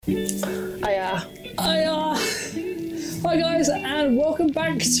Hi guys, and welcome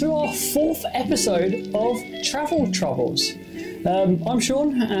back to our 4th episode of Travel Troubles. I'm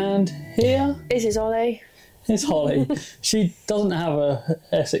Sean, and here This is Ollie. is Holly. She doesn't have a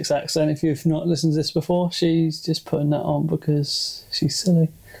Essex accent. If you've not listened to this before, she's just putting that on because she's silly.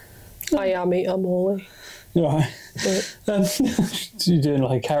 I'm Ollie. You're right. You're doing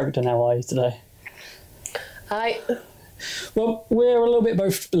like a character now, are you, today? Aye. Well, we're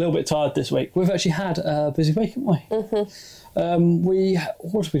both a little bit tired this week. We've actually had a busy week, haven't we? Mm-hmm.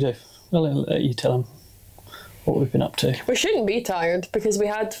 What did we do? I'll let you tell them what we've been up to. We shouldn't be tired because I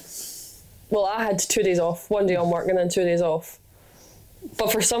had 2 days off, 1 day on work and then 2 days off.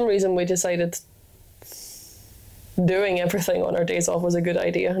 But for some reason we decided doing everything on our days off was a good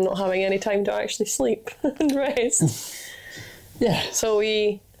idea and not having any time to actually sleep and rest. Yeah. So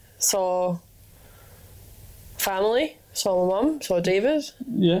we saw family, saw my mum, saw David.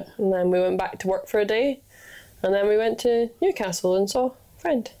 Yeah. And then we went back to work for a day. And then we went to Newcastle and saw a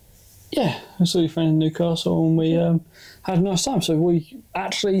friend. Yeah, I saw your friend in Newcastle and we had a nice time. So we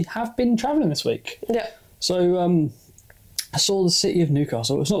actually have been travelling this week. Yeah. So I saw the city of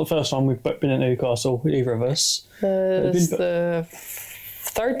Newcastle. It's not the first time we've been at Newcastle, either of us. It's the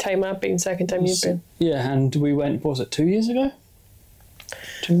third time I've been, second time you've been. Yeah, and we went, what was it, 2 years ago?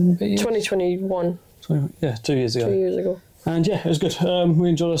 2 and a bit years? 2021. 2 years ago. 2 years ago. And yeah, it was good. We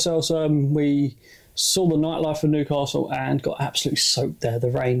enjoyed ourselves. We saw the nightlife of Newcastle and got absolutely soaked there.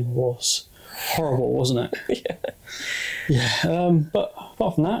 The rain was horrible, wasn't it? Yeah. Yeah. But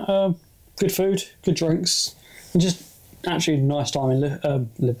apart from that, good food, good drinks, and just actually a nice time in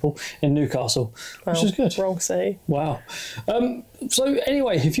Liverpool, in Newcastle, which is good. Wrong city. Wow. So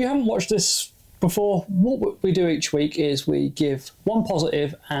anyway, if you haven't watched this before, what we do each week is we give one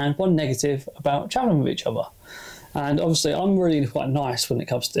positive and one negative about travelling with each other. And obviously I'm really quite nice when it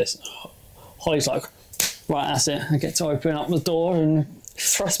comes to this. Holly's like, right, that's it. I get to open up the door and...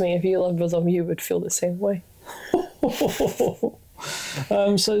 Trust me, if you lived with them, you would feel the same way. So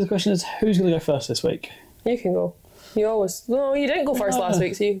the question is, who's going to go first this week? You can go. No, you didn't go first last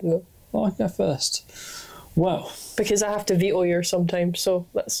week, so you can go. Well, I can go first. Well... Because I have to veto yours sometimes, so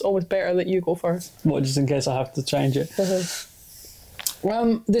that's always better that you go first. What, just in case I have to change it?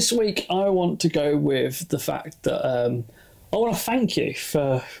 This week I want to go with the fact that I want to thank you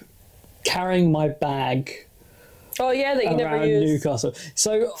for carrying my bag. Oh yeah, that you never around used. Newcastle.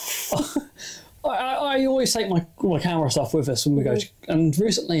 So I always take my camera stuff with us when we go to, and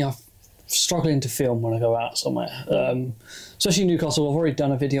recently I've struggling to film when I go out somewhere, especially Newcastle. I've already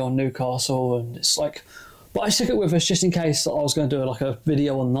done a video on Newcastle and it's like, but I took it with us just in case I was going to do like a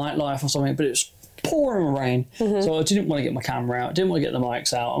video on nightlife or something, but it's pouring rain, so I didn't want to get my camera out, didn't want to get the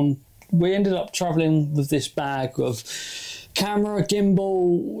mics out, and we ended up travelling with this bag of camera,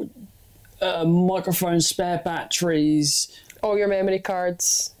 gimbal, microphone, spare batteries, all your memory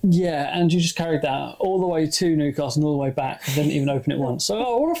cards. Yeah, and you just carried that all the way to Newcastle and all the way back. I didn't even open it once. So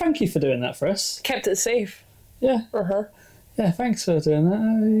I want to thank you for doing that for us. Kept it safe. Yeah. Yeah, thanks for doing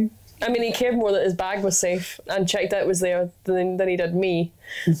that. I mean, he cared more that his bag was safe and checked out it was there than he did me.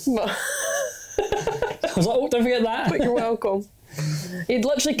 But I was like, oh, don't forget that. But you're welcome. He'd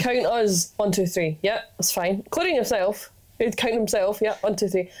literally count us 1, 2, 3. Yeah, that's fine. Including himself. He'd count himself. Yeah, 1, 2,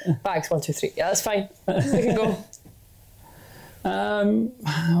 3. Bags 1, 2, 3. Yeah, that's fine. We can go.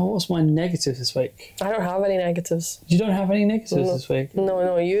 What's my negative this week? I don't have any negatives. You don't have any negatives this week?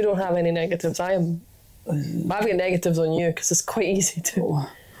 No, you don't have any negatives. I've got negatives on you because it's quite easy to.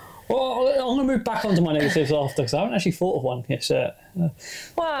 Well, I'm going to move back onto my negatives after because I haven't actually thought of one yet.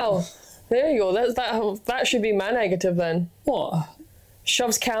 Wow. There you go. That should be my negative then. What?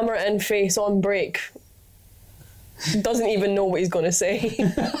 Shoves camera in face on break. Doesn't even know what he's going to say.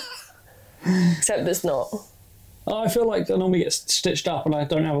 Except it's not. I feel like I normally get stitched up and I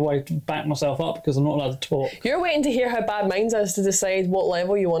don't have a way to back myself up because I'm not allowed to talk. You're waiting to hear how bad mine's is to decide what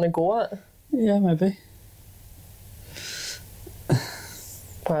level you want to go at. Yeah, maybe.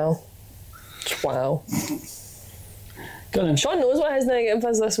 Wow. Wow. Go on. Sean knows what his negative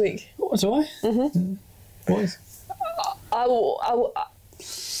is this week. What, do I? Mm-hmm. What is?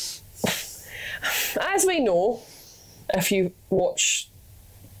 As we know, if you watch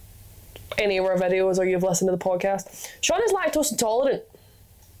any of our videos or you've listened to the podcast, Sean is lactose intolerant.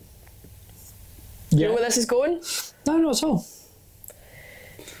 Yeah. You know where this is going? No, not at all.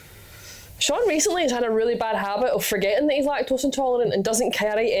 Sean recently has had a really bad habit of forgetting that he's lactose intolerant and doesn't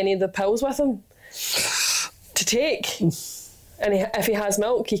carry any of the pills with him to take. And if he has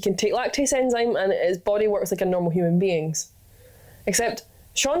milk, he can take lactase enzyme and his body works like a normal human being's. Except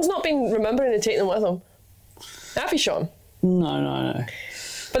Sean's not been remembering to take them with him. Have you, Sean? No.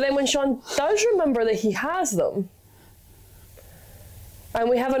 But then when Sean does remember that he has them, and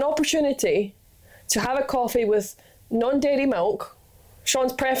we have an opportunity to have a coffee with non-dairy milk,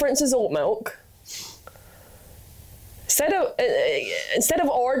 Sean's preference is oat milk. Instead of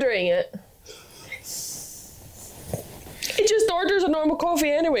ordering it, he just orders a normal coffee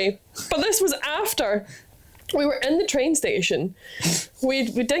anyway. But this was after we were in the train station. We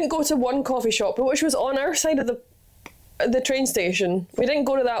didn't go to one coffee shop, which was on our side of the train station. We didn't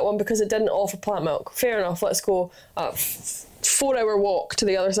go to that one because it didn't offer plant milk. Fair enough, let's go a 4-hour walk to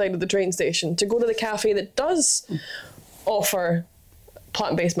the other side of the train station to go to the cafe that does offer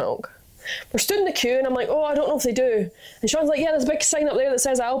plant-based milk. We're stood in the queue and I'm like, oh, I don't know if they do. And Sean's like, yeah, there's a big sign up there that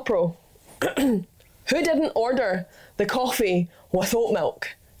says Alpro. Who didn't order the coffee with oat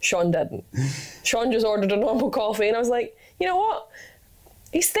milk? Sean didn't. Sean just ordered a normal coffee, and I was like, you know what?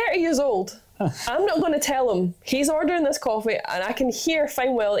 He's 30 years old. I'm not going to tell him he's ordering this coffee, and I can hear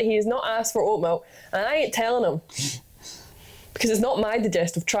fine well that he has not asked for oat milk, and I ain't telling him. Because it's not my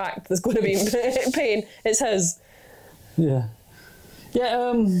digestive tract that's going to be in pain, it's his. Yeah.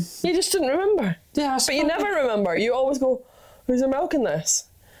 Yeah, You just didn't remember. Yeah, but you never remember. You always go, who's there milk in this?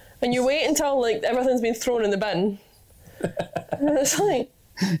 And you wait until like everything's been thrown in the bin. And it's like...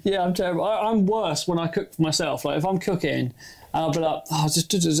 Yeah, I'm terrible. I'm worse when I cook for myself. Like, if I'm cooking, I'll be like, oh,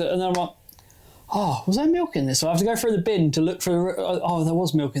 and then I'm like, oh, was there milk in this? So I have to go through the bin to look for, oh, there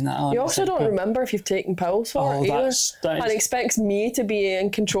was milk in that. Oh, you also don't remember if you've taken pills for it either. And expects me to be in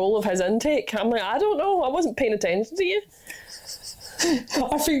control of his intake. I'm like, I don't know. I wasn't paying attention to you.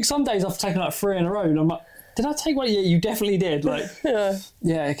 I think some days I've taken like 3 in a row, and I'm like, did I take one? Yeah, you definitely did. Like,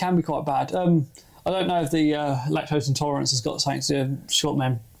 yeah, it can be quite bad. I don't know if the lactose intolerance has got something to do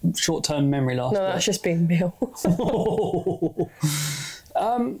with short-term memory loss. No, that's just being male.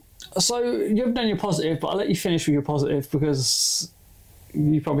 So you've done your positive, but I'll let you finish with your positive because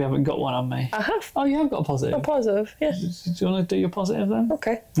you probably haven't got one on me. I have. Oh, you have got a positive? A positive, yeah. Do you want to do your positive then?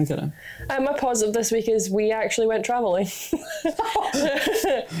 Okay. Okay then. My positive this week is we actually went travelling.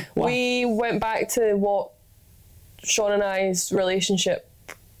 Wow. We went back to what Sean and I's relationship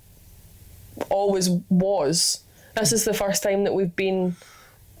always was. This is the first time that we've been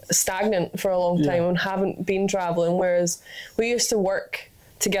stagnant for a long time and haven't been travelling, whereas we used to work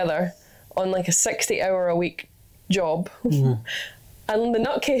together on like a 60-hour-a-week job. And the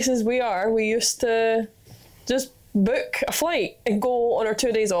nutcases we used to just book a flight and go on our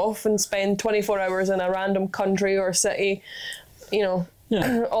 2 days off and spend 24 hours in a random country or city, you know,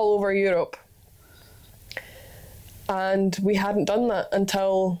 all over Europe. And we hadn't done that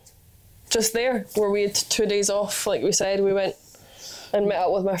until just there, where we had 2 days off. Like we said, we went and met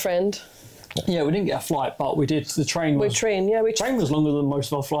up with my friend. Yeah, we didn't get a flight, but we did. The train was... train was longer than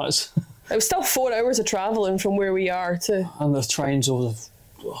most of our flights. It was still 4 hours of travelling from where we are to... And the trains were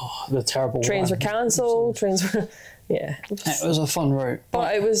the terrible... Trains were cancelled, trains were... Yeah. It was a fun route.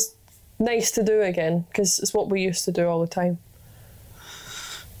 But it was nice to do again, because it's what we used to do all the time.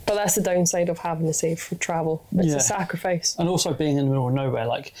 But that's the downside of having to save for travel. It's a sacrifice. And also being in the middle of nowhere.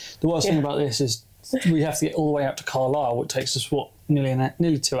 Like, the worst thing about this is we have to get all the way out to Carlisle, which takes us,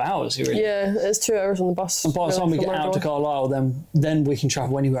 nearly 2 hours here. Really. Yeah, it's 2 hours on the bus. And by the time we get out to Carlisle, then we can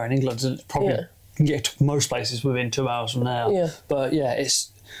travel anywhere in England, and probably can get to most places within 2 hours from now. Yeah. But yeah,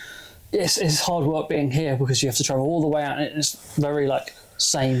 it's hard work being here because you have to travel all the way out, and it's very like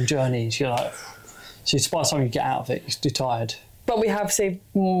same journeys. You're like, so by the time you get out of it, you're tired. But we have saved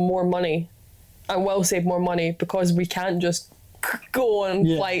more money, and will save more money because we can't just go on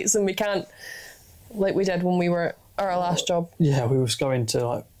flights, and we can't, like we did when we were at our last job. Yeah, we was going to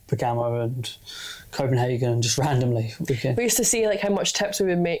like Bergamo and Copenhagen just randomly. We used to see like how much tips we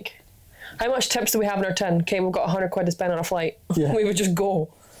would make. How much tips do we have in our tin? Okay, we've got 100 quid to spend on a flight. Yeah. We would just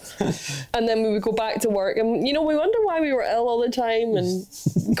go. And then we would go back to work, and we wonder why we were ill all the time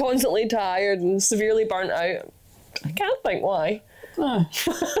and constantly tired and severely burnt out. I can't think why. No.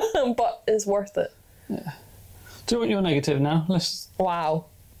 But it's worth it. Yeah. Do you want your negative now? Wow.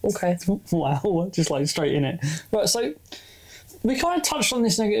 Okay. Wow, just like straight in it. Right, so we kind of touched on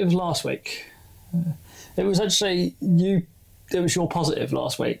this negative last week. It was actually it was your positive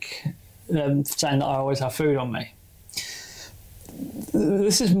last week, saying that I always have food on me.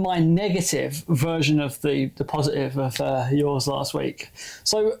 This is my negative version of the positive of yours last week.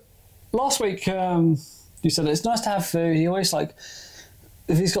 So last week you said it's nice to have food. You always like,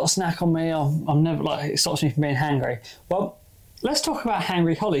 if he's got a snack on me, I'm never like, it stops me from being hangry. Well, let's talk about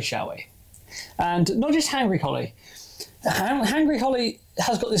Hangry Holly, shall we? And not just Hangry Holly. Hangry Holly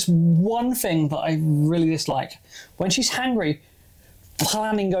has got this one thing that I really dislike. When she's hangry,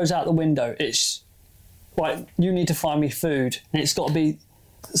 planning goes out the window. It's like, you need to find me food, and it's got to be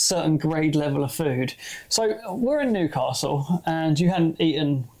certain grade level of food. So we're in Newcastle, and you hadn't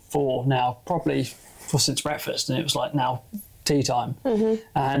eaten for now probably since breakfast, and it was like now tea time,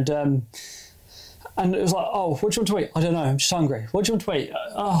 and it was like, oh, what do you want to eat? I don't know, I'm just hungry. What do you want to eat?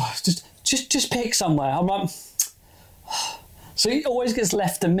 Oh, just pick somewhere. I'm like, so it always gets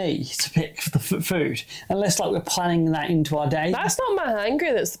left to me to pick the food, unless like we're planning that into our day. That's not my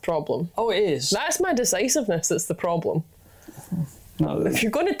hangry that's the problem. Oh, it is. That's my decisiveness that's the problem. No. If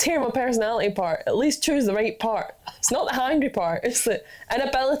you're going to tear my personality apart, at least choose the right part. It's not the hangry part, it's the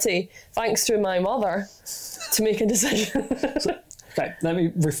inability, thanks to my mother, to make a decision. Okay, let me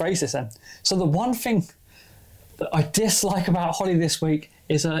rephrase this then. So the one thing that I dislike about Holly this week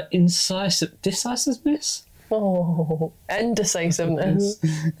is her decisiveness? Oh, indecisiveness.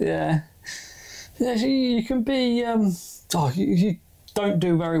 Yeah. You can be... you don't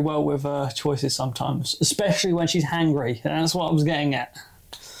do very well with choices sometimes, especially when she's hangry. That's what I was getting at.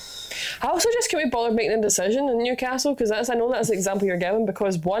 I also just can't be bothered making a decision in Newcastle, because I know that's the example you're giving,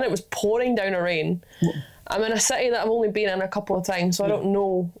 because one, it was pouring down a rain. I'm in a city that I've only been in a couple of times, so I don't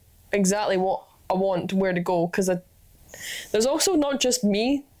know exactly what I want, where to go, because there's also not just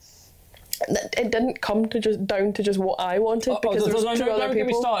me. It didn't come down to just what I wanted, because there was two other don't people. Get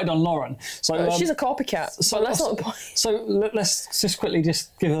me started on Lauren. So she's a copycat, but that's not the point. So let's just quickly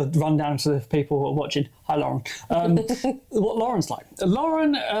just give a rundown to the people who are watching. Hi, Lauren. What Lauren's like?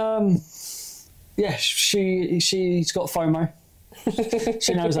 Lauren, she's got FOMO.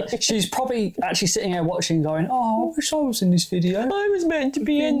 She knows that. She's probably actually sitting there watching, going, "Oh, I wish I was in this video. I was meant to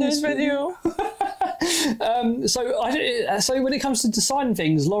be in this video." So when it comes to deciding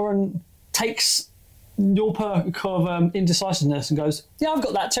things, Lauren takes your perk of indecisiveness and goes, yeah, I've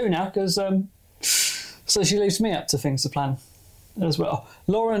got that too now, because so she leaves me up to things to plan as well.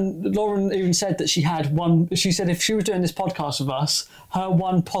 Lauren even said that she had one. She said if she was doing this podcast with us, her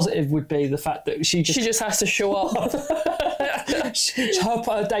one positive would be the fact that she just has to show up.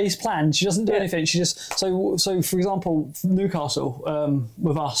 her day's planned. She doesn't do anything. She just so for example, Newcastle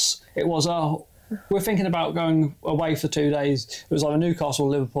with us, it was we're thinking about going away for 2 days. It was either Newcastle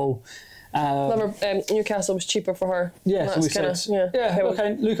or Liverpool. Newcastle was cheaper for her. Yeah, so we said,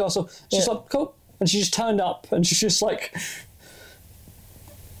 okay, Newcastle. She's like, cool. And she just turned up and she's just like,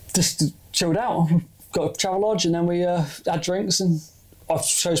 just chilled out. Got a travel lodge, and then we had drinks, and I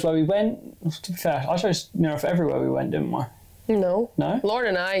chose where we went. To be fair, I chose for everywhere we went, didn't I? No. Lauren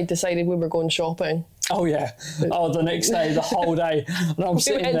and I decided we were going shopping. Oh yeah. The next day, the whole day. And I'm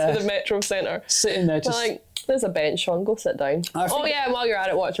sitting there. We went to the Metro Centre. Sitting there just... like, there's a bench, Sean, go sit down. While you're at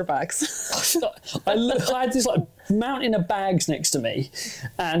it, watch your bags. I had this like mountain of bags next to me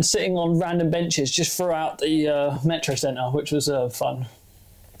and sitting on random benches just throughout the Metro Centre, which was fun.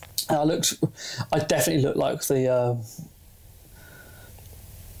 And I definitely looked like the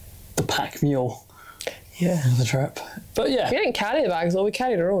pack mule. Yeah. The trip. But yeah. We didn't carry the bags though, we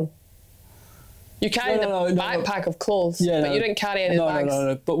carried our own. You carried the backpack of clothes, but you didn't carry any bags.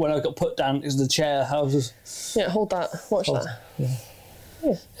 No. But when I got put down into the chair, I was just... Yeah, hold that. Watch that.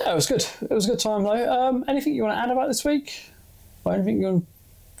 Yeah, it was good. It was a good time though. Anything you want to add about this week? Or anything you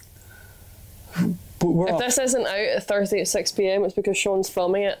want... If this isn't out at Thursday at 6 p.m, it's because Sean's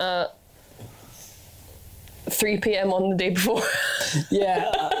filming it at 3 p.m. on the day before. Yeah.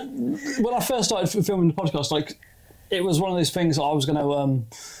 When I first started filming the podcast, it was one of those things that I was going to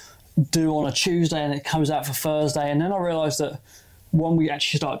do on a Tuesday, and it comes out for Thursday, and then I realised that when we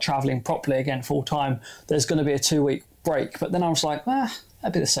actually start travelling properly again full time, there's going to be a 2-week break. But then I was like,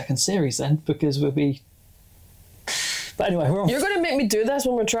 that'd be the second series then, because we'll be... But anyway, we're on... You're going to make me do this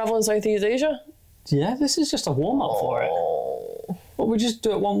when we're travelling Southeast Asia? Yeah, this is just a warm-up for it. Well, we just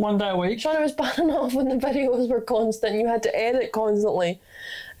do it one day a week. Sean, it was bad enough when the videos were constant. You had to edit constantly.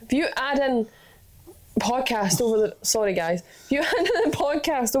 If you add in podcast over the... Sorry, guys. If you add in a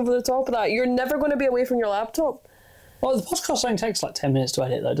podcast over the top of that, you're never going to be away from your laptop. Well, the podcast only takes like 10 minutes to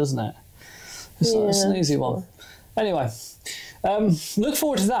edit, though, doesn't it? It's an easy one. Anyway, look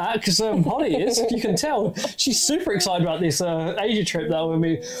forward to that, because Holly is, you can tell, she's super excited about this Asia trip that we'll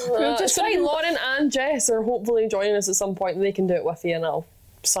be... Lauren and Jess are hopefully joining us at some point, and they can do it with you, and I'll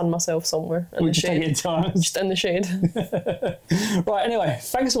sun myself somewhere in the shade. Just in the shade. Right, anyway,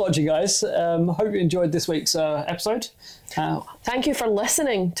 thanks for watching, guys. Hope you enjoyed this week's episode. Thank you for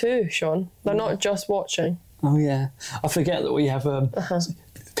listening too, Sean. They're not just watching. Oh yeah, I forget that we have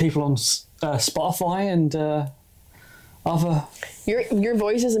people on Spotify and other... Your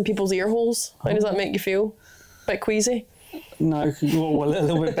voice is in people's ear holes. How does that make you feel? A bit queasy? No, well, a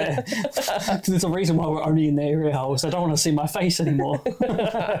little bit better. There's a reason why we're only in their ear holes. I don't want to see my face anymore.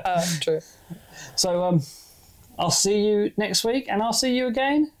 True. So, I'll see you next week, and I'll see you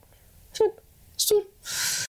again